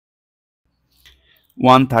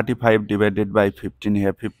135 divided by 15.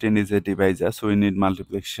 Here 15 is a divisor, so we need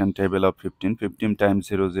multiplication table of 15. 15 times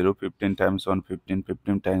 0, 0. 15 times 1, 15.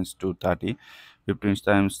 15 times 2, 30. 15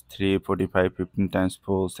 times 3, 45. 15 times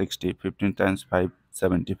 4, 60. 15 times 5,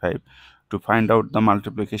 75. To find out the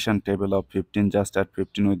multiplication table of 15, just add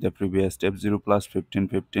 15 with the previous step. 0 plus 15,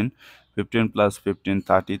 15. 15 plus 15,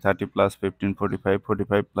 30. 30 plus 15, 45.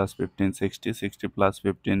 45 plus 15, 60. 60 plus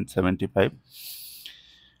 15, 75.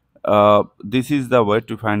 This is the way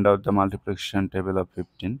to find out the multiplication table of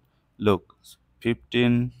 15. Look,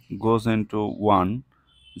 15 goes into 1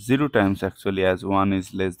 0 times, actually, as 1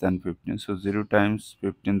 is less than 15. So 0 times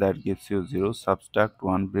 15, that gives you 0. Subtract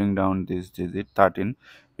 1, bring down this digit, 13.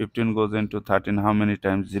 15 goes into 13 how many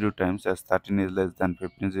times? 0 times, as 13 is less than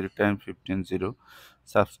 15. 0 times 15, 0.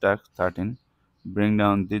 Subtract 13, bring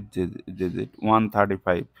down this digit,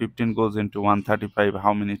 135. 15 goes into 135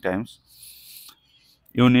 how many times?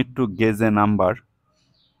 You need to guess a number,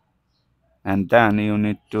 and then you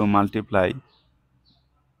need to multiply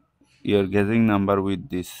your guessing number with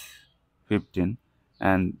this 15,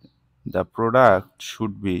 and the product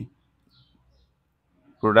should be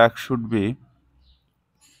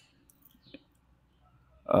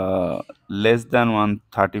less than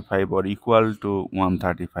 135 or equal to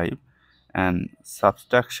 135, and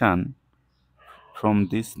subtraction from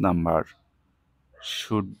this number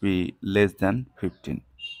should be less than 15.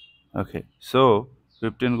 Okay, so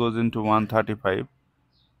 15 goes into 135.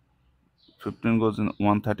 15 goes in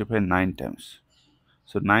 135 9 times.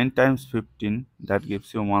 So 9 times 15, that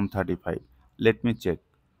gives you 135. Let me check.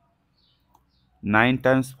 9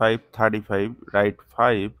 times 5, 35. Write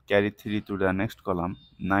 5, carry 3 to the next column.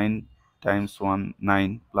 9 times 1,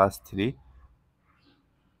 9 plus 3.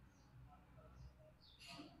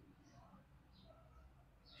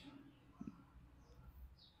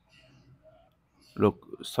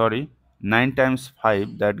 Look, sorry. 9 times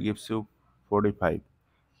 5, that gives you 45.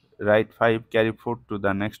 Write 5, carry 4 to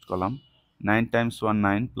the next column. 9 times 1,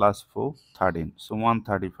 9 plus 4, 13. So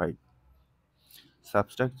 135.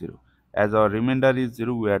 Subtract 0. As our remainder is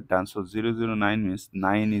 0, we are done. So 009 means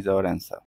 9 is our answer.